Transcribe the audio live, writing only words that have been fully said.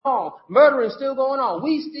on. Murdering is still going on.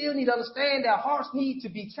 We still need to understand that hearts need to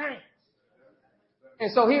be changed.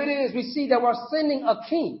 And so here it is. We see that we're sending a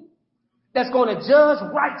king that's going to judge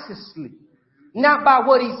righteously, not by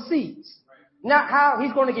what he sees, not how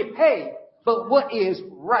he's going to get paid, but what is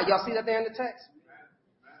right. Y'all see that there in the text?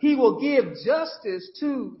 He will give justice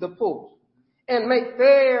to the poor and make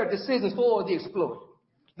fair decisions for the exploited.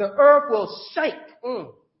 The earth will shake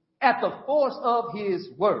at the force of his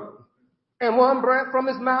word. And one breath from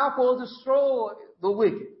his mouth will destroy the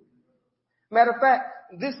wicked. Matter of fact,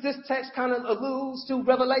 this text kind of alludes to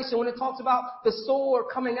Revelation when it talks about the sword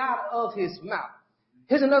coming out of his mouth.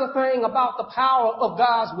 Here's another thing about the power of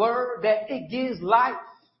God's word, that it gives life.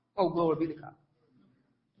 Oh, glory be to God.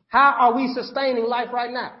 How are we sustaining life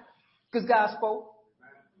right now? Because God spoke.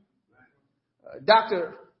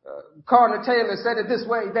 Dr. Cardinal Taylor said it this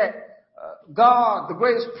way, that God, the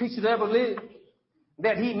greatest preacher that ever lived,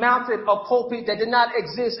 that he mounted a pulpit that did not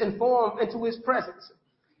exist and formed into his presence.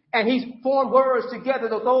 And he formed words together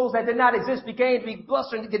that those that did not exist began to be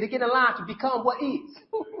blustering to get in line to become what is.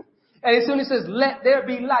 And as soon as he says, let there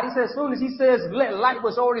be light, he says, as soon as he says, let light,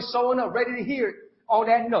 was already showing up, ready to hear it on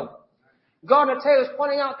that note. Gardner Taylor is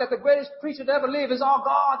pointing out that the greatest preacher to ever live is our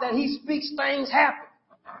God, that he speaks, things happen.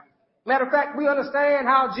 Matter of fact, we understand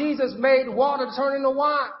how Jesus made water turn into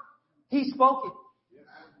wine. He spoke it.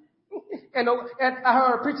 And I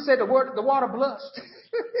heard a preacher say the water blushed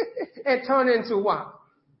and turned into wine.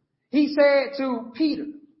 He said to Peter,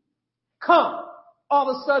 come. All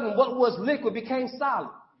of a sudden, what was liquid became solid.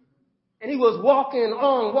 And he was walking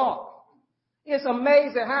on water. It's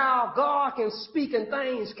amazing how God can speak and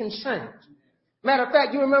things can change. Matter of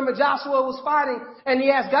fact, you remember Joshua was fighting and he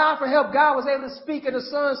asked God for help. God was able to speak and the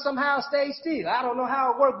sun somehow stayed still. I don't know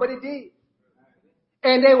how it worked, but it did.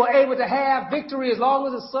 And they were able to have victory as long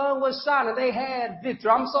as the sun was shining. They had victory.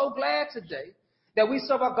 I'm so glad today that we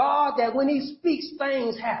serve a God that when he speaks,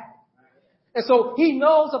 things happen. And so he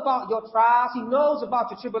knows about your trials. He knows about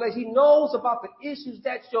your tribulation. He knows about the issues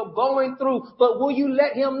that you're going through. But will you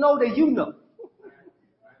let him know that you know?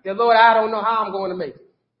 That, Lord, I don't know how I'm going to make it.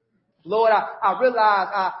 Lord, I realize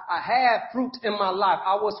I had fruit in my life.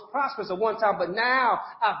 I was prosperous at one time, but now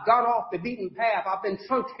I've gone off the beaten path. I've been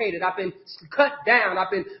truncated. I've been cut down. I've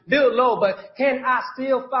been built low, but can I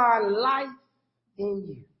still find life in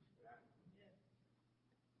you?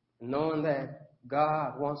 Knowing that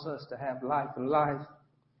God wants us to have life and life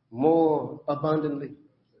more abundantly,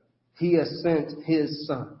 he has sent his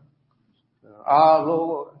son, our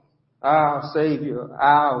Lord, our Savior,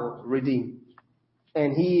 our Redeemer.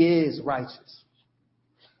 And he is righteous.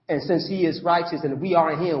 And since he is righteous and we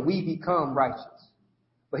are in him, we become righteous.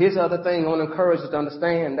 But here's the other thing I want to encourage us to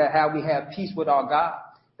understand, that how we have peace with our God,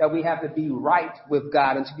 that we have to be right with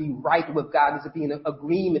God. And to be right with God is to be in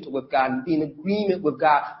agreement with God. And being in agreement with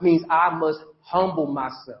God means I must humble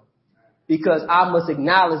myself. Because I must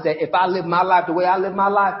acknowledge that if I live my life the way I live my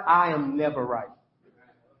life, I am never right.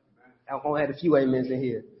 I only had a few amens in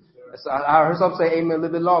here. So I heard some say amen a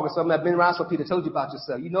little bit longer. Some have been around, so Peter told you about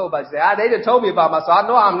yourself. You know about yourself. They done told me about myself. I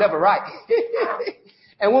know I'm never right.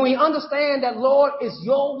 And when we understand that, Lord, it's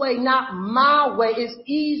your way, not my way, it's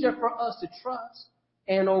easier for us to trust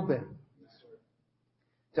and obey.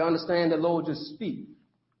 To understand that, Lord, just speak.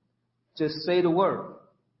 Just say the word,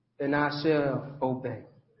 and I shall obey.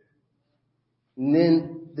 And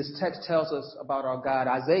then this text tells us about our God.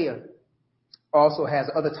 Isaiah also has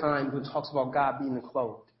other times when it talks about God being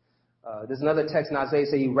clothed. There's another text in Isaiah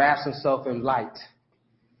say he wraps himself in light.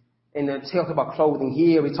 And it talks about clothing.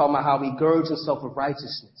 Here we talk about how he girds himself with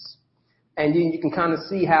righteousness. And then you can kind of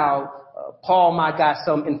see how Paul might got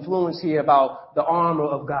some influence here about the armor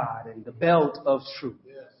of God and the belt of truth.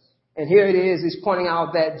 Yes. And here it is, he's pointing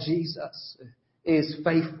out that Jesus is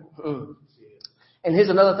faithful. And here's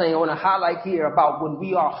another thing I want to highlight here about when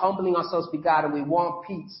we are humbling ourselves to God and we want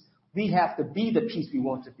peace, we have to be the peace we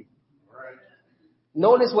want to be.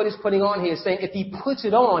 Notice what he's putting on here, saying if he puts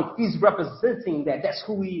it on, he's representing that. That's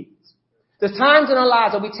who he is. There's times in our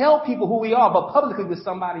lives that we tell people who we are, but publicly with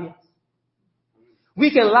somebody else. We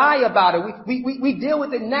can lie about it. We deal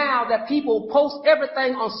with it now that people post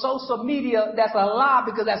everything on social media that's a lie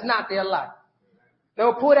because that's not their life.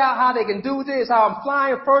 They'll put out how they can do this, how I'm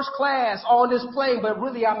flying first class on this plane, but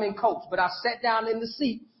really I'm in coach. But I sat down in the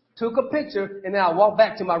seat, took a picture, and then I walked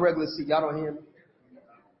back to my regular seat. Y'all don't hear me?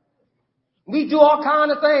 We do all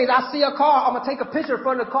kinds of things. I see a car, I'm going to take a picture in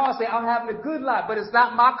front of the car and say, I'm having a good life, but it's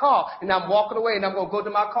not my car. And I'm walking away and I'm going to go to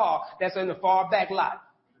my car that's in the far back lot.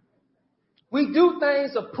 We do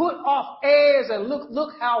things to put off airs and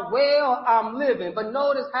look how well I'm living. But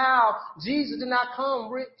notice how Jesus did not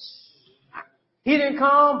come rich. He didn't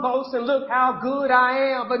come boasting, look how good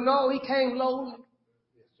I am. But no, he came lowly,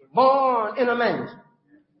 born in a manger.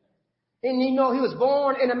 And you know, he was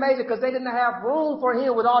born in a manger because they didn't have room for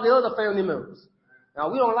him with all the other family members.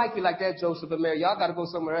 Now, we don't like you like that, Joseph and Mary. Y'all got to go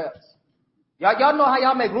somewhere else. Y'all know how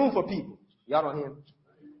y'all make room for people. Y'all don't hear me.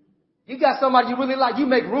 You got somebody you really like, you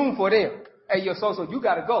make room for them. Hey, yo, so-so, you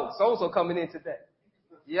got to go. So-so coming in today.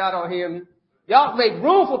 Y'all don't hear me. Y'all make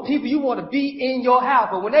room for people you want to be in your house.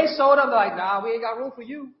 But when they showed up, they're like, nah, we ain't got room for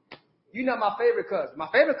you. You're not my favorite cousin. My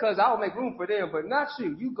favorite cousin, I will make room for them, but not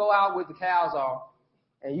you. You go out where the cows are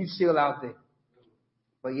and you chill out there.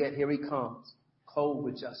 But yet here he comes, clothed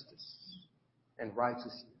with justice and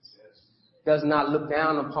righteousness. Does not look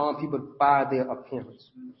down upon people by their appearance.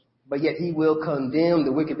 But yet he will condemn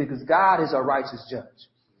the wicked because God is a righteous judge.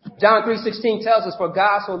 John 3:16 tells us, for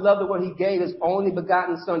God so loved the world he gave his only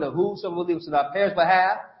begotten son, that whosoever believes shall not perish but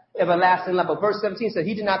have everlasting life. But verse 17 said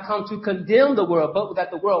he did not come to condemn the world, but that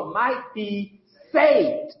the world might be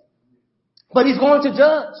saved. But he's going to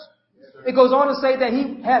judge. It goes on to say that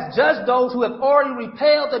he has judged those who have already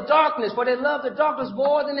repelled the darkness, for they love the darkness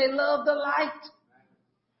more than they love the light.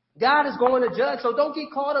 God is going to judge, so don't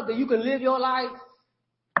get caught up that you can live your life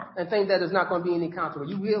and think that there's not going to be any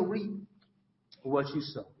consequence. You will reap what you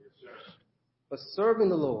sow. But serving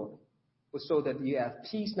the Lord will show that you have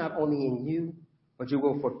peace not only in you, but you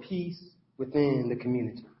will for peace within the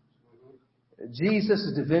community.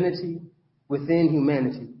 Jesus' divinity within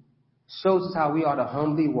humanity shows us how we ought to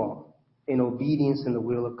humbly walk in obedience in the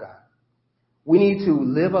will of God. We need to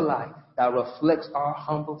live a life that reflects our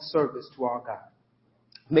humble service to our God.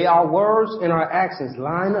 May our words and our actions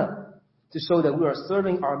line up to show that we are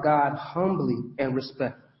serving our God humbly and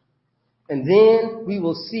respectfully. And then we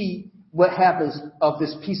will see what happens of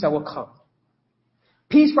this peace that will come.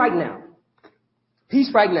 Peace right now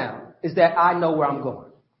is that I know where I'm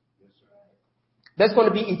going. There's going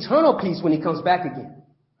to be eternal peace when he comes back again,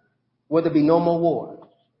 where there'll be no more war.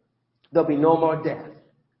 There'll be no more death.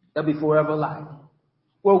 There'll be forever life.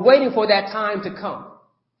 We're waiting for that time to come.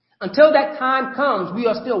 Until that time comes, we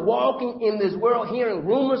are still walking in this world hearing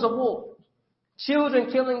rumors of war.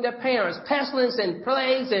 Children killing their parents, pestilence and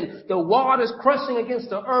plagues, and the waters crushing against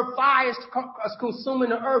the earth, fires consuming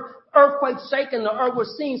the earth, earthquakes shaking the earth. We're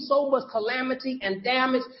seeing so much calamity and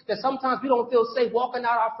damage that sometimes we don't feel safe walking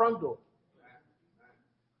out our front door.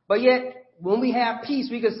 But yet, when we have peace,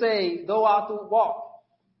 we can say, though I walk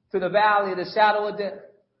to the valley of the shadow of death,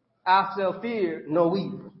 I shall fear no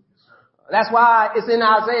evil. That's why it's in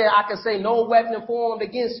Isaiah, I can say, no weapon formed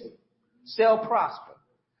against me shall prosper.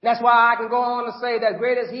 That's why I can go on to say that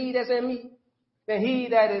greater is he that's in me than he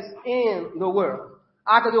that is in the world.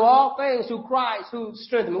 I can do all things through Christ who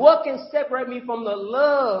strengthens me. What can separate me from the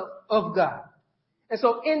love of God? And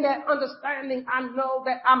so in that understanding, I know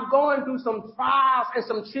that I'm going through some trials and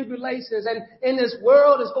some tribulations. And in this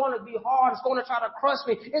world, it's going to be hard. It's going to try to crush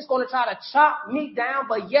me. It's going to try to chop me down.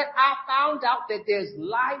 But yet I found out that there's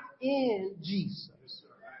life in Jesus.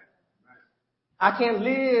 I can't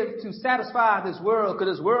live to satisfy this world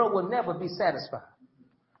because this world will never be satisfied.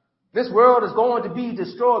 This world is going to be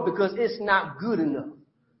destroyed because it's not good enough.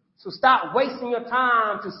 So stop wasting your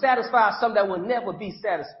time to satisfy something that will never be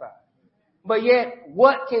satisfied. But yet,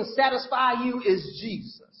 what can satisfy you is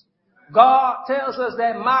Jesus. God tells us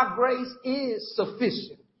that my grace is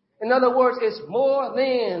sufficient. In other words, it's more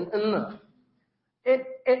than enough.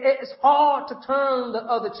 It's hard to turn the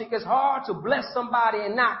other cheek. It's hard to bless somebody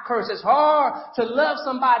and not curse. It's hard to love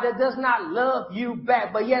somebody that does not love you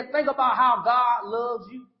back. But yet, think about how God loves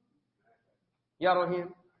you. Y'all don't hear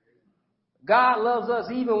me? God loves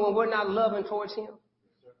us even when we're not loving towards him.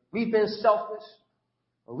 We've been selfish.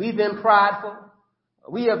 We've been prideful.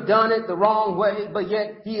 We have done it the wrong way, but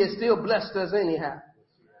yet he has still blessed us anyhow.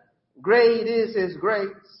 Great is his grace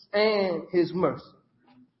and his mercy.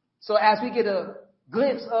 So as we get a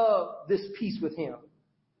glimpse of this peace with him,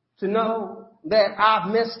 to know that I've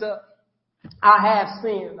messed up, I have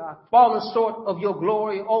sinned, I've fallen short of your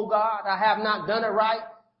glory, oh God, I have not done it right,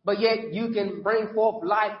 but yet you can bring forth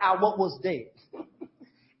life out of what was dead.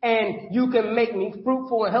 And you can make me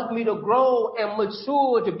fruitful and help me to grow and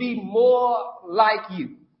mature to be more like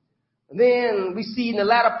you. Then we see in the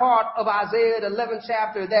latter part of Isaiah, the 11th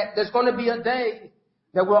chapter, that there's going to be a day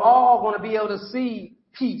that we're all going to be able to see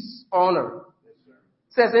peace on earth.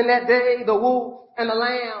 It says in that day, the wolf and the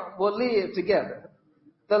lamb will live together.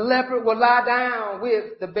 The leopard will lie down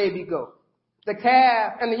with the baby goat. The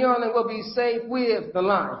calf and the yearling will be safe with the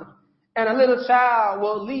lion. And a little child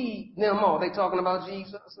will lead them all. They talking about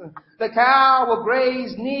Jesus. The cow will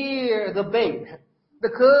graze near the baby. The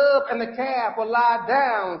cub and the calf will lie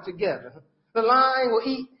down together. The lion will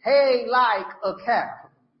eat hay like a cow.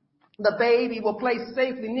 The baby will play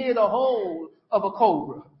safely near the hole of a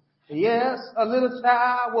cobra. Yes, a little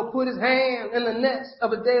child will put his hand in the nest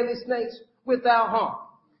of a deadly snake without harm.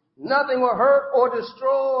 Nothing will hurt or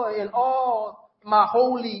destroy in all my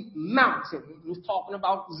holy mountain. He's talking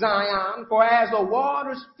about Zion. For as the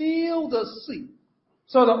waters fill the sea,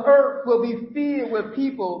 so the earth will be filled with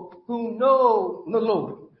people who know the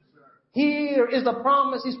Lord. Here is the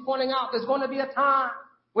promise he's pointing out. There's going to be a time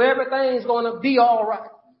where everything's going to be all right.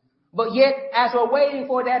 But yet, as we're waiting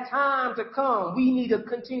for that time to come, we need to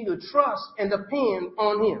continue to trust and depend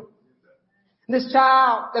on him. This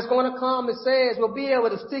child that's going to come, it says, will be able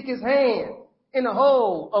to stick his hand in the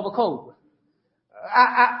hole of a cobra.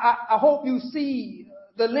 I hope you see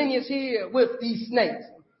the lineage here with these snakes.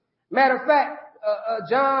 Matter of fact,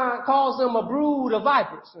 John calls them a brood of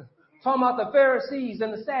vipers. Talking about the Pharisees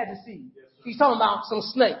and the Sadducees. He's talking about some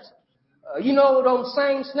snakes. You know, those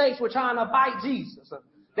same snakes were trying to bite Jesus.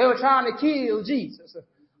 They were trying to kill Jesus.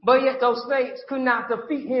 But yet those snakes could not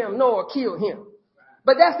defeat him nor kill him.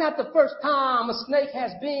 But that's not the first time a snake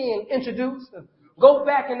has been introduced. Go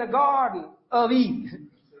back in the Garden of Eden.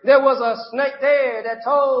 There was a snake there that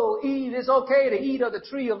told Eve it's okay to eat of the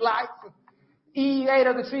tree of life. Eve ate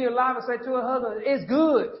of the tree of life and said to her husband, it's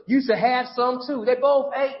good. You should have some too. They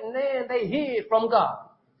both ate and then they hid from God.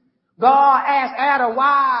 God asked Adam,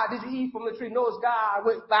 why did you eat from the tree? Notice God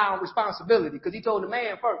went down responsibility because he told the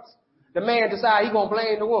man first. The man decided he's going to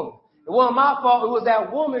blame the woman. It wasn't my fault. It was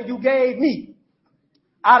that woman you gave me.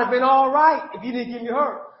 I'd have been all right if you didn't give me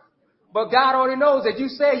her. But God already knows that you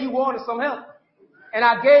said you wanted some help. And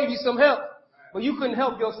I gave you some help. But you couldn't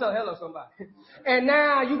help yourself. Hello, somebody. And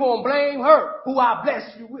now you're going to blame her, who I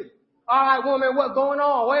blessed you with. All right, woman, what's going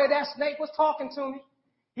on? Well, that snake was talking to me.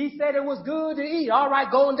 He said it was good to eat. All right,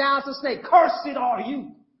 going down to the snake. Cursed are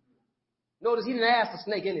you. Notice he didn't ask the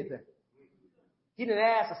snake anything. He didn't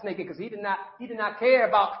ask the snake because he did not care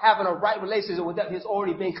about having a right relationship with that. He's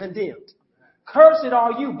already been condemned. Cursed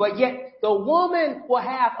are you, but yet the woman will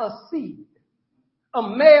have a seed, a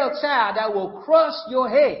male child that will crush your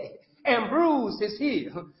head and bruise his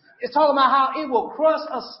heel. It's talking about how it will crush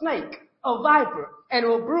a snake, a viper, and it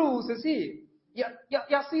will bruise his heel.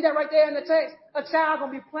 Y'all see that right there in the text? A child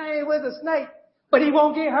gonna be playing with a snake, but he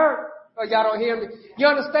won't get hurt. Oh, y'all don't hear me? You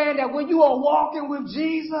understand that when you are walking with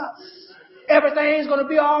Jesus, everything's going to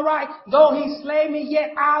be all right. Though he slay me,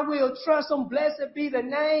 yet I will trust him. Blessed be the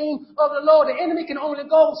name of the Lord. The enemy can only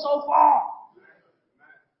go so far.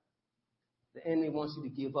 The enemy wants you to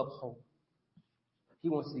give up hope. He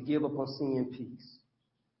wants you to give up on seeing peace.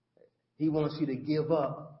 He wants you to give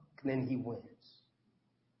up, and then he wins.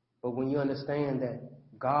 But when you understand that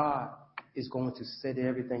God is going to set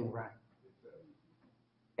everything right,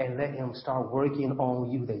 and let him start working on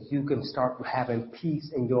you, that you can start having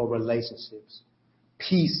peace in your relationships,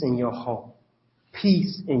 peace in your home,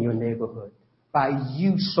 peace in your neighborhood, by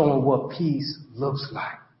you showing what peace looks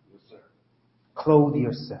like. Yes, sir. Clothe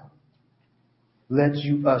yourself. Let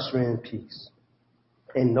you usher in peace.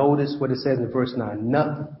 And notice what it says in verse 9.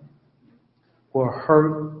 Nothing will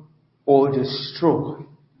hurt or destroy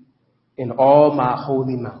in all my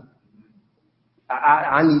holy mountain.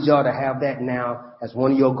 I need y'all to have that now as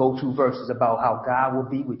one of your go-to verses about how God will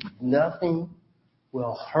be with you. Nothing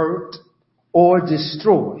will hurt or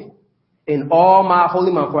destroy in all my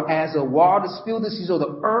holy mountain. For as the waters fill the sea, so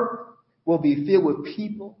the earth will be filled with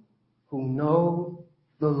people who know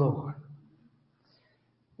the Lord.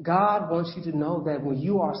 God wants you to know that when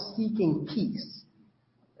you are seeking peace,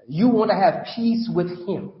 you want to have peace with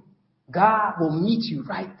him. God will meet you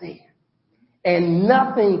right there. And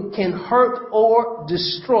nothing can hurt or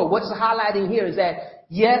destroy. What's highlighting here is that,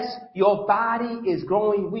 yes, your body is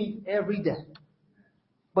growing weak every day.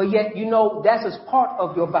 But yet, you know, that's just part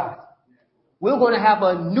of your body. We're going to have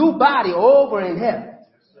a new body over in heaven.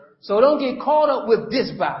 So don't get caught up with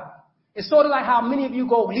this body. It's sort of like how many of you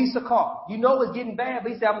go lease a car. You know it's getting bad,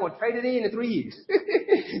 but you say, I'm going to trade it in 3 years.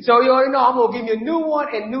 So you already know I'm going to give you a new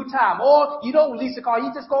one and new time. Or you don't lease a car.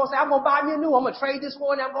 You just go and say, I'm going to buy me a new one. I'm going to trade this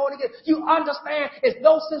one and I'm going to get. You understand it's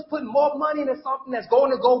no sense putting more money into something that's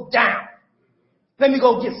going to go down. Let me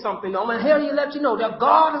go get something. I'm going to let you know that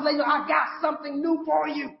God is letting you know, I got something new for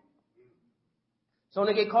you. So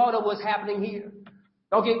don't get caught up what's happening here.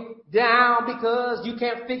 Don't get down because you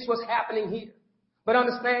can't fix what's happening here. But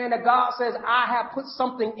understand that God says, I have put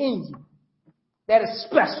something in you that is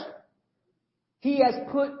special. He has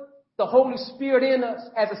put the Holy Spirit in us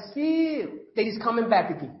as a seal that he's coming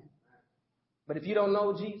back again. But if you don't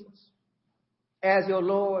know Jesus as your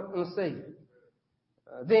Lord and Savior,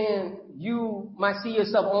 then you might see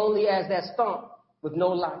yourself only as that stump with no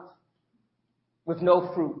life. with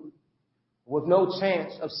no fruit, with no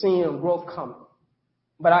chance of seeing growth coming.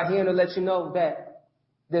 But I'm here to let you know that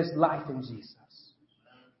there's life in Jesus.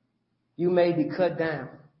 You may be cut down,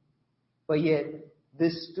 but yet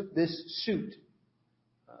this shoot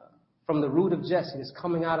from the root of Jesse is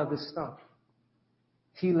coming out of this stump.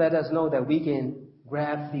 He let us know that we can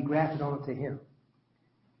be grafted onto him.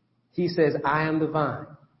 He says, I am the vine,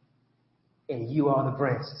 and you are the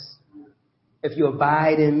branches. If you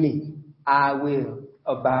abide in me, I will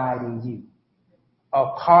abide in you.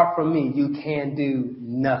 Apart from me, you can do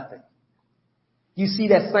nothing. You see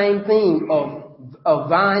that same theme of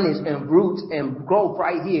vinage and roots and growth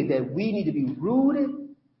right here, that we need to be rooted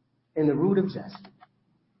in the root of Jesse.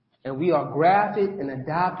 And we are grafted and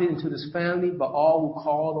adopted into this family by all who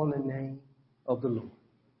call on the name of the Lord.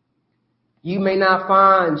 You may not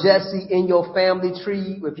find Jesse in your family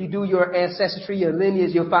tree. If you do your ancestry tree, your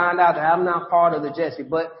lineage, you'll find out that I'm not part of the Jesse.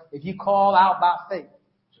 But if you call out by faith,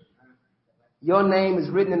 your name is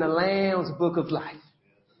written in the Lamb's book of life.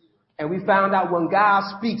 And we found out when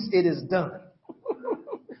God speaks, it is done.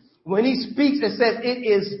 When he speaks, it says it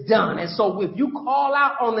is done. And so if you call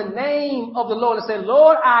out on the name of the Lord and say,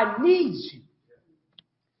 Lord, I need you,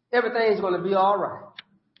 everything's going to be all right.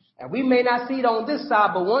 And we may not see it on this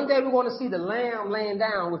side, but one day we're going to see the lamb laying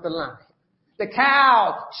down with the lion, the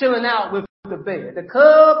cow chilling out with the bear, the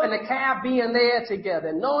cub and the calf being there together.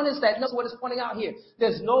 And notice what it's pointing out here.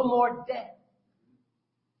 There's no more death.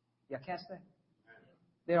 Y'all catch that?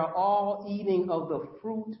 They are all eating of the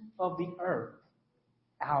fruit of the earth.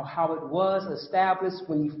 How it was established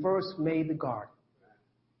when he first made the garden.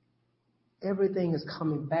 Everything is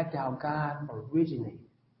coming back to how God originated,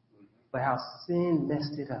 but how sin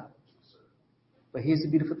messed it up. But here's the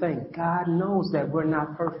beautiful thing. God knows that we're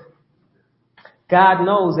not perfect. God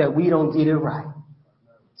knows that we don't get it right.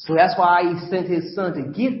 So that's why he sent his son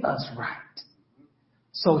to get us right.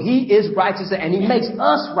 So he is righteous and he makes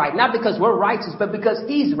us right. Not because we're righteous, but because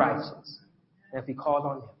he's righteous. And if we call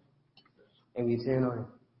on him and we depend on him,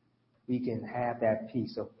 we can have that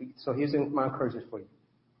peace. So here's my encouragement for you.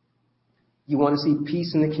 You want to see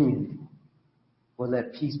peace in the community? Well,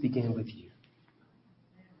 let peace begin with you.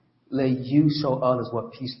 Let you show others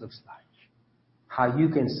what peace looks like. How you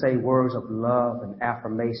can say words of love and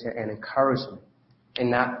affirmation and encouragement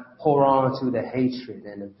and not pour on to the hatred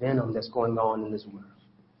and the venom that's going on in this world.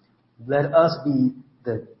 Let us be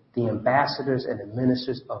the ambassadors and the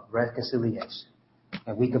ministers of reconciliation.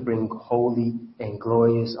 And we can bring holy and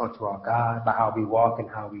glorious unto our God by how we walk and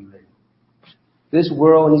how we live. This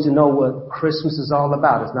world needs to know what Christmas is all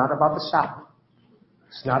about. It's not about the shopping.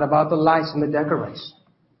 It's not about the lights and the decoration.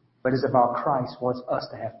 But it's about Christ wants us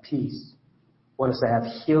to have peace, wants us to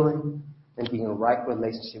have healing, and be in a right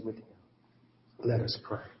relationship with him. Let us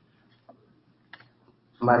pray.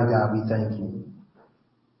 Mighty God, we thank you.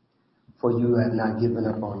 For you have not given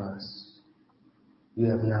up on us.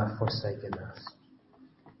 You have not forsaken us.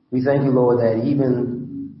 We thank you, Lord, that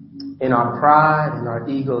even in our pride and our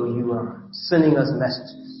ego, you are sending us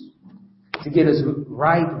messages to get us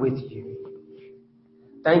right with you.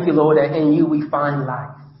 Thank you, Lord, that in you we find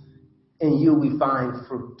life. In you we find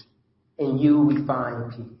fruit. In you we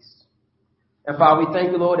find peace. And Father, we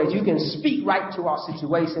thank you, Lord, that you can speak right to our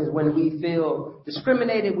situations when we feel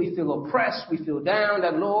discriminated, we feel oppressed, we feel down,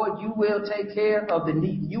 that, Lord, you will take care of the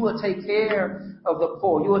needy. You will take care of the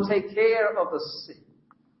poor. You will take care of the sick.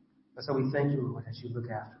 And so we thank you, Lord, that you look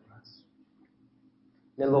after us.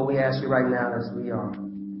 Then, Lord, we ask you right now as we are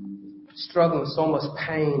struggling with so much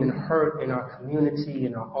pain and hurt in our community,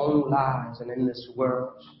 in our own lives, and in this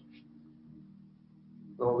world.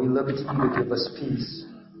 Lord, we look at you to give us peace,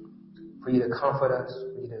 for you to comfort us,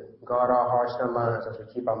 for you to guard our hearts and our minds as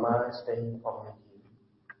we keep our minds stayed on you.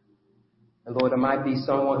 And Lord, there might be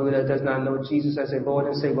someone who does not know Jesus as their Lord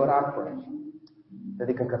and say, Lord, I pray that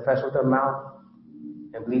they can confess with their mouth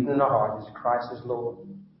and believe in their heart that Christ is Lord,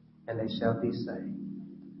 and they shall be saved.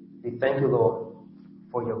 We thank you, Lord,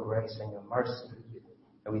 for your grace and your mercy.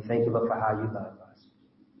 And we thank you, Lord, for how you love us.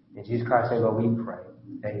 In Jesus Christ's name, Lord, we pray.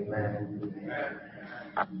 Amen.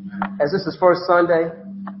 As this is first Sunday,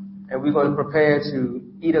 and we're going to prepare to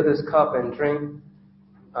eat of this cup and drink.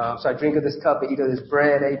 Drink of this cup and eat of this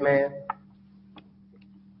bread. Amen.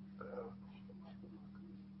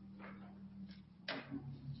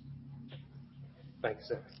 Thank you,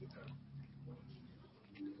 sir.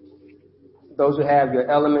 Those who have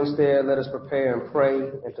your elements there, let us prepare and pray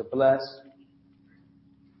and to bless.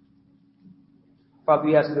 Father,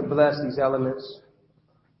 we ask you to bless these elements.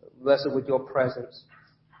 Bless it with your presence.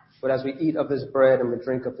 But as we eat of this bread and we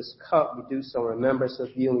drink of this cup, we do so in remembrance of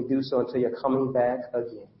you, and we do so until you're coming back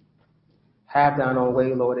again. Have thine own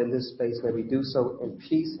way, Lord, in this space. May we do so in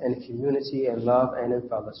peace and community and love and in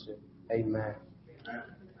fellowship. Amen.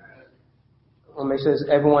 I'll make sure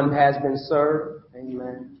everyone has been served.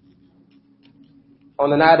 Amen. On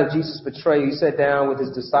the night of Jesus' betrayal, he sat down with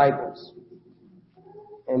his disciples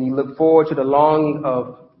and he looked forward to the longing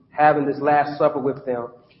of having this Last Supper with them.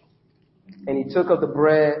 And he took of the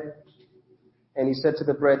bread and he said to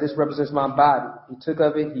the bread, "This represents my body." He took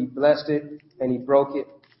of it, he blessed it, and he broke it.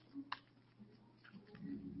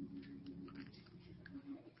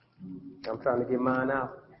 I'm trying to get mine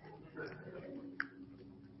out.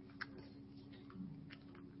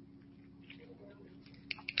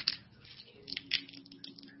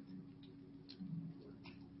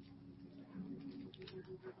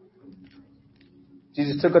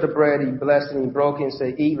 Jesus took of the bread, he blessed it, and he broke it and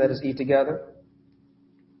said, "Eat, let us eat together."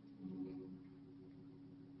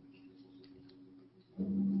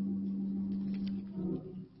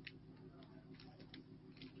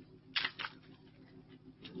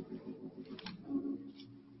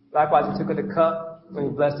 Likewise, he took of the cup, and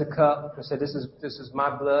he blessed the cup and said, This is my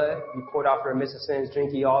blood. You poured out for remission of sins.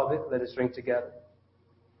 Drink ye all of it. Let us drink together.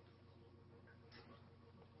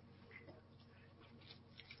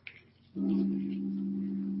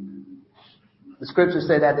 The scriptures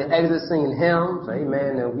say that the exit singing hymns,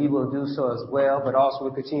 amen, and we will do so as well, but also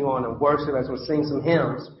we continue on in worship as we sing some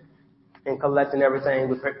hymns and collecting everything.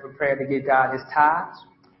 We're prepared to give God his tithes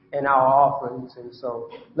and our offerings. And so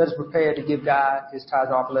let us prepare to give God his tithes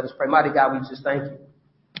and offering. Let us pray. Mighty God, we just thank you.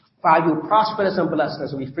 Father, you prosper us and bless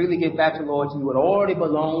us, and we freely give back to the Lord to you what already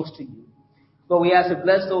belongs to you. Lord, we ask to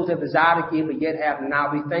bless those that desire to give but yet have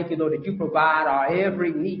not. We thank you, Lord, that you provide our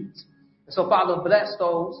every need. And so, Father, bless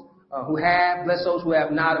those who have, bless those who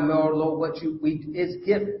have not, and Lord, what is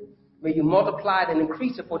given. May you multiply it and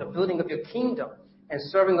increase it for the building of your kingdom and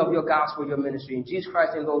serving of your gospel, your ministry. In Jesus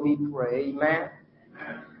Christ and Lord, we pray. Amen.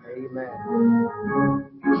 Amen.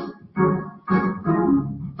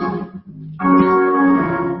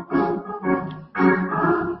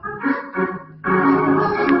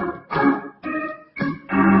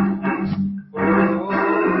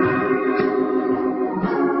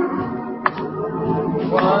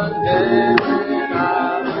 One day when I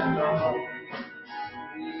was gone,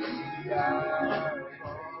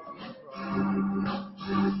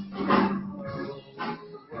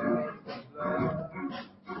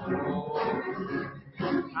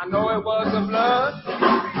 I know it was the blood.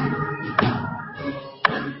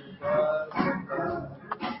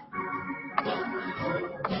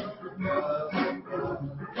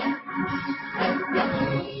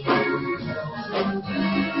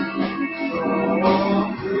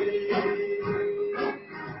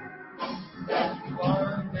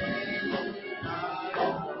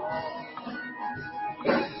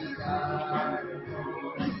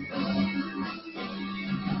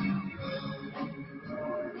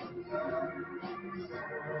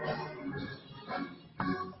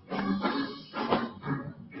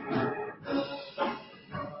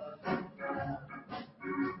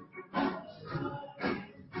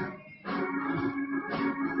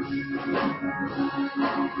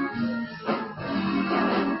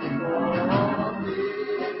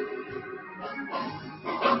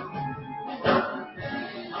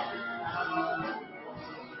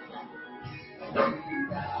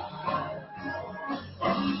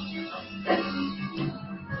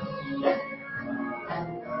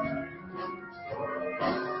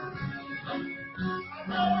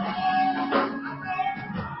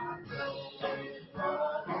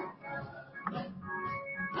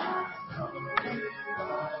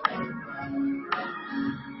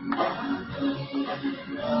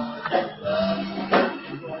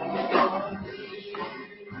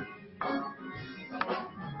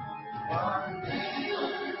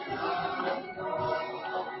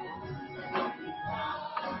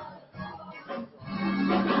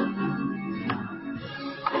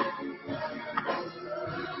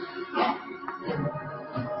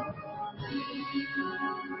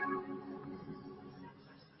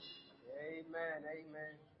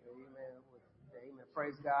 Amen.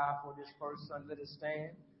 Praise God for this first Sunday. Let us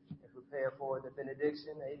stand and prepare for the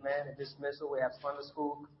benediction. Amen. And dismissal. We have Sunday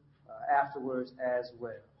school afterwards as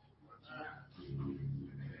well.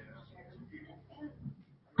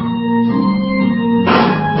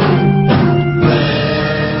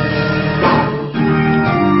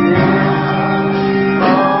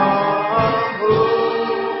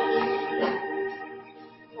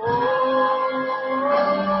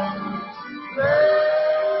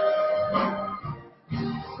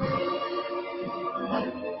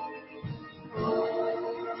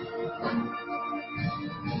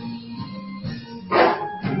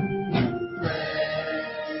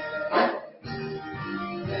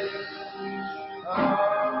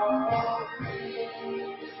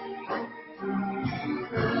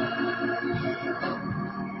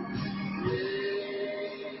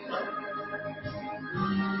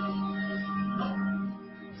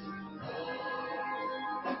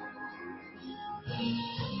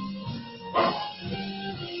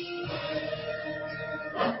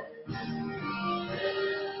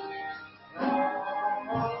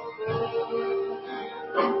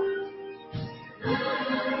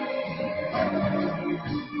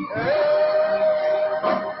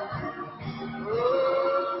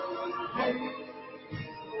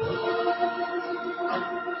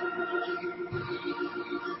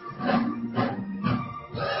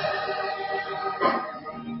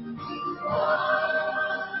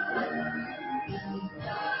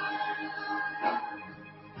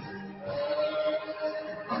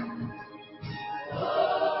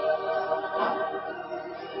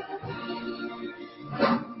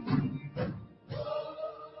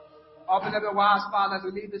 Our beloved wise Father, as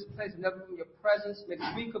we leave this place and never from your presence, may the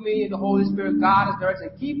sweet communion of the Holy Spirit guide us, direct us,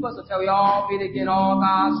 and keep us until we all meet again, all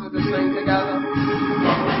God's children sing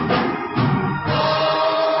together.